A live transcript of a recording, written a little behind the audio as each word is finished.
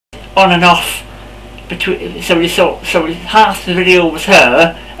on and off between. So half the video was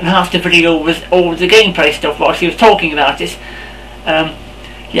her, and half the video was all the gameplay stuff while she was talking about it.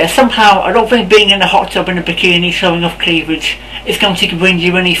 Yeah, somehow I don't think being in a hot tub in a bikini showing off cleavage is going to bring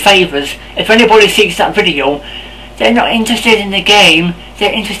you any favours. If anybody sees that video, they're not interested in the game,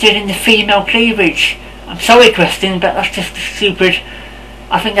 they're interested in the female cleavage. I'm sorry, Kristen, but that's just stupid.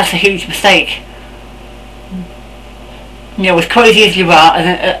 I think that's a huge mistake. You know, as crazy as you are,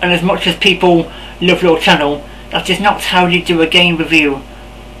 and as much as people love your channel, that is not how you do a game review.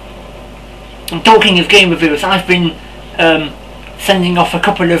 And talking of game reviews, I've been sending off a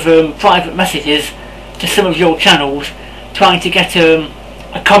couple of private messages to some of your channels, trying to get a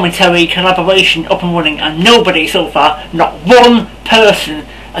commentary collaboration up and running, and nobody so far, not one person,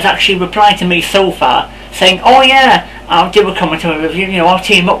 has actually replied to me so far saying, oh yeah, I'll do a commentary review, you know, I'll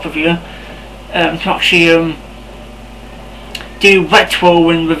team up with you to actually do retro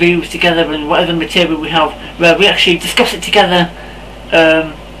and reviews together and whatever material we have, where we actually discuss it together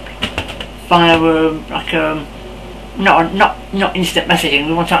via like not instant messaging.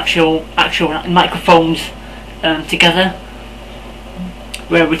 We want actual microphones together,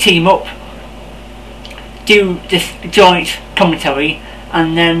 where we team up, do this joint commentary,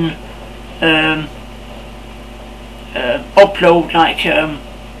 and then upload like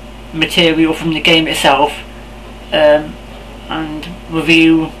material from the game itself, and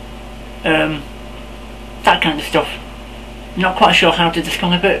review that kind of stuff. Not quite sure how to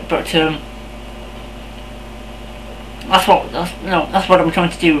describe it, but that's what I'm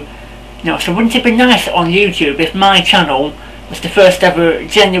trying to do. You know, so wouldn't it be nice on YouTube if my channel was the first ever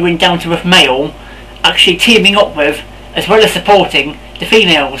genuine down-to-earth male actually teaming up with, as well as supporting, the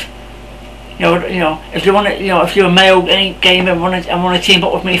females? You know, if you want to, if you're a male gamer and want to team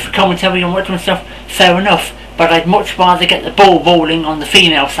up with me for commentary and retro and stuff, fair enough. But I'd much rather get the ball rolling on the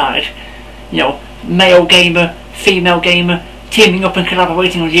female side. You know, male gamer, female gamer, teaming up and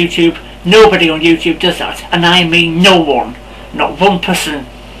collaborating on YouTube. Nobody on YouTube does that, and I mean no one, not one person.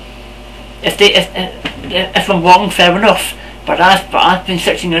 If I'm wrong, fair enough. But I've been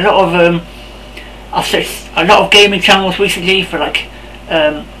searching a lot of I've searched a lot of gaming channels recently for like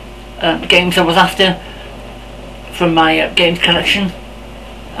games I was after from my games collection.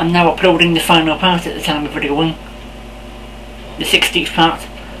 I'm now uploading the final part at the time of videoing, the 16th part.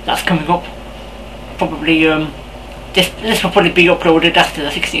 That's coming up. Probably this will probably be uploaded after the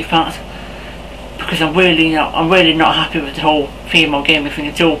 16th part, because I'm really not happy with the whole female gaming thing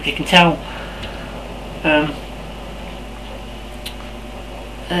at all. You can tell.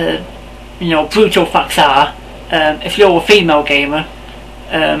 You know, brutal facts are, if you're a female gamer,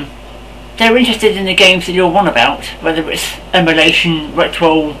 they're interested in the games that you're on about, whether it's emulation,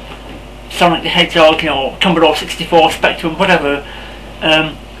 retro, Sonic the Hedgehog, you know, Commodore 64, Spectrum, whatever.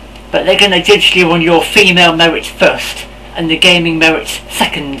 But they're going to judge you on your female merits first, and the gaming merits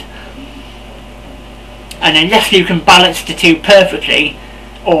second. And unless you can balance the two perfectly,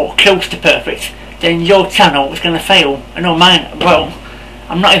 or close to perfect, then your channel is going to fail. I know mine, well,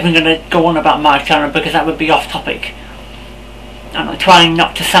 I'm not even going to go on about my channel because that would be off topic. And I'm trying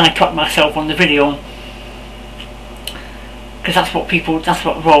not to sidetrack myself on the video, because that's what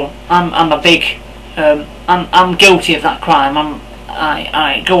well, I'm a big, I'm guilty of that crime.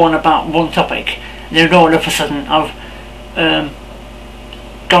 I go on about one topic, and then all of a sudden I've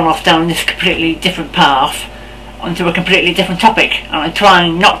gone off down this completely different path onto a completely different topic, and I'm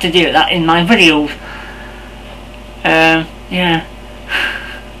trying not to do that in my videos. Yeah.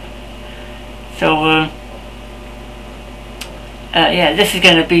 So yeah, this is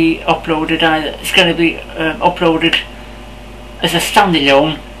going to be uploaded. It's going to be uploaded as a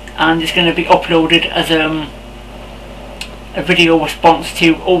standalone, and it's going to be uploaded as a video response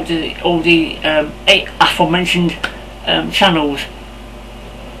to all the 8 aforementioned channels.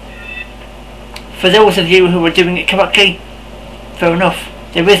 For those of you who are doing it correctly, fair enough.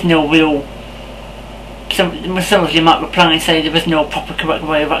 There is no real. Some of you might reply and say there is no proper correct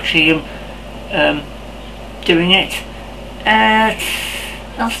way of actually doing it.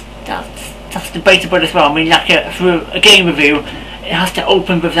 That's debatable as well. I mean, like for a game review, it has to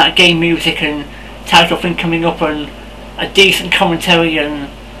open with that game music and title thing coming up, and a decent commentary,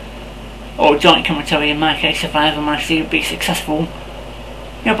 or joint commentary in my case, if I ever manage to be successful.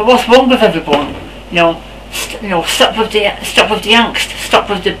 You know, but what's wrong with everyone? You know, stop with the angst. Stop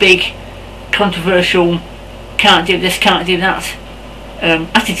with the big, controversial, can't do this, can't do that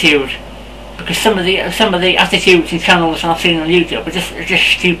attitude. Because some of the attitudes and channels I've seen on YouTube are just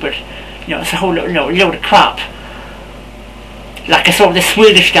stupid. You know, it's a whole load of crap. Like I saw this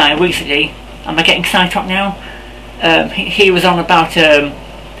Swedish guy recently. Am I getting sidetracked now? He was on about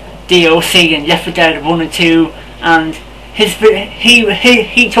DLC and Left 4 Dead 1 and 2, and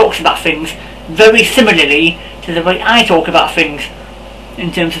he talks about things very similarly to the way I talk about things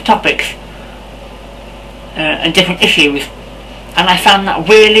in terms of topics and different issues, and I found that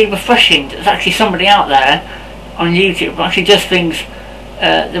really refreshing. There's actually somebody out there on YouTube who actually does things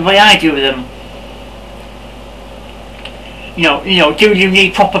the way I do them. You know, do you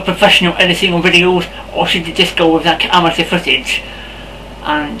need proper professional editing of videos, or should you just go with that amateur footage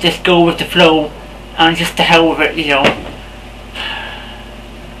and just go with the flow and just to hell with it? You know,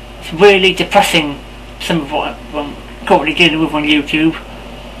 it's really depressing, some of what I'm currently dealing with on YouTube.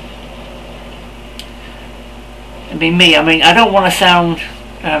 I mean, I don't want to sound,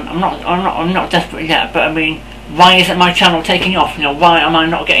 I'm not desperate yet, but I mean, why isn't my channel taking off? You know, why am I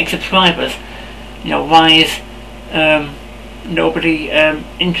not getting subscribers? You know, why is nobody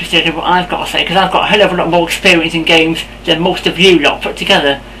interested in what I've got to say? Because I've got a hell of a lot more experience in games than most of you lot put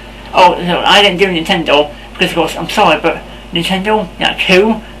together. Oh, no, I didn't do Nintendo because, of course, I'm sorry, but Nintendo, like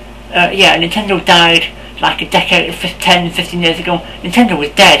who? Yeah, Nintendo died like a decade, 10, 15 years ago. Nintendo was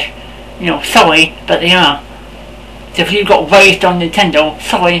dead. You know, sorry, but they are. So if you got raised on Nintendo,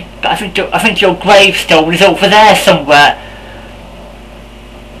 sorry, but I think your gravestone is over there somewhere.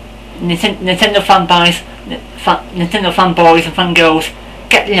 Nintendo fanboys and fangirls,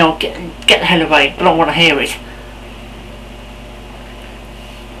 get the hell away. I don't want to hear it.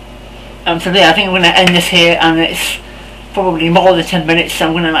 So yeah, I think I'm going to end this here, and it's probably more than 10 minutes, so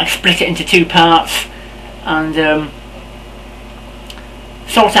I'm going to like split it into 2 parts and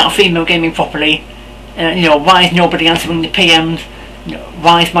sort out female gaming properly. You know, why is nobody answering the PMs? You know,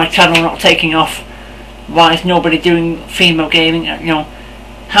 why is my channel not taking off? Why is nobody doing female gaming? You know,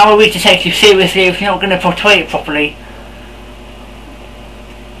 how are we to take you seriously if you're not going to portray it properly?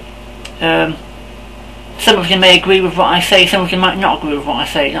 Some of you may agree with what I say, some of you might not agree with what I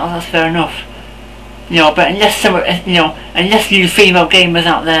say. No, that's fair enough. You know, but unless you female gamers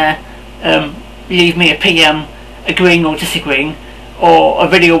out there leave me a PM agreeing or disagreeing, or a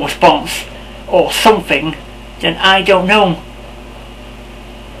video response, or something, then I don't know.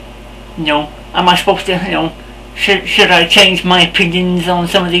 You know, am I supposed to, you know, should I change my opinions on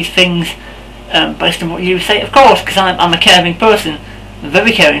some of these things based on what you say? Of course, because I'm a caring person, a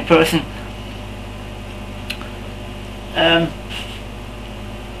very caring person.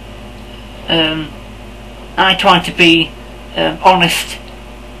 I try to be honest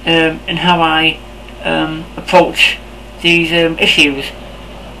in how I approach these issues.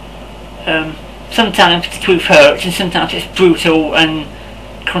 Sometimes the truth hurts, and sometimes it's brutal and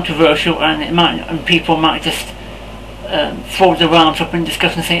controversial, and people might just throw their arms up in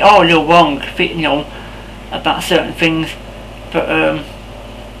disgust and say, "Oh, you're wrong," you know, about certain things. But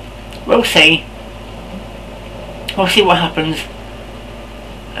we'll see. We'll see what happens.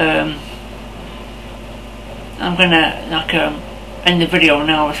 I'm gonna like end the video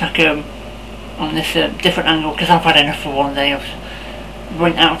now. It's like on this different angle, because I've had enough for one day. I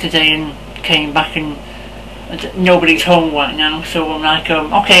went out today and came back, and nobody's home right now, so I'm like,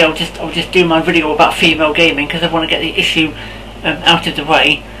 okay, I'll just do my video about female gaming, because I want to get the issue out of the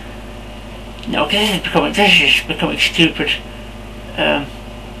way. No, because this is becoming stupid.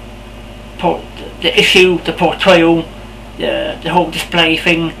 The issue, the portrayal, the whole display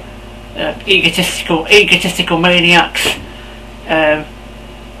thing, egotistical maniacs,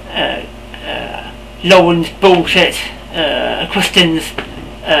 Lauren's bullshit, Kristen's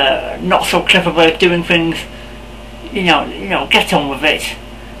not so clever way of doing things. You know, get on with it.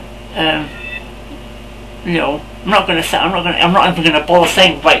 You know, I'm not even going to bother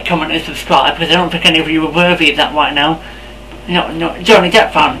saying rate, comment and subscribe, because I don't think any of you are worthy of that right now. No, Johnny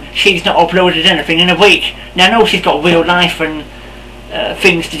Depp fan, she's not uploaded anything in a week. Now I know she's got real life and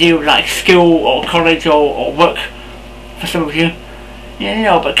things to do, like school or college or work for some of you. You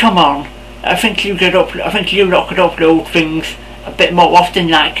know, but come on, I think you lot could upload things a bit more often,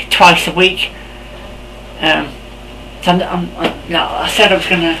 like twice a week. So I said I was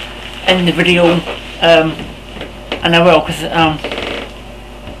going to end the video, and I will, because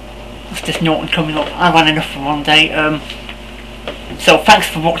it's just Norton coming up. I ran enough for one day. So thanks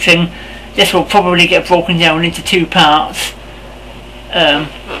for watching. This will probably get broken down into 2 parts.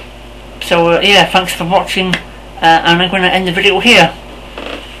 So yeah, thanks for watching, and I'm going to end the video here.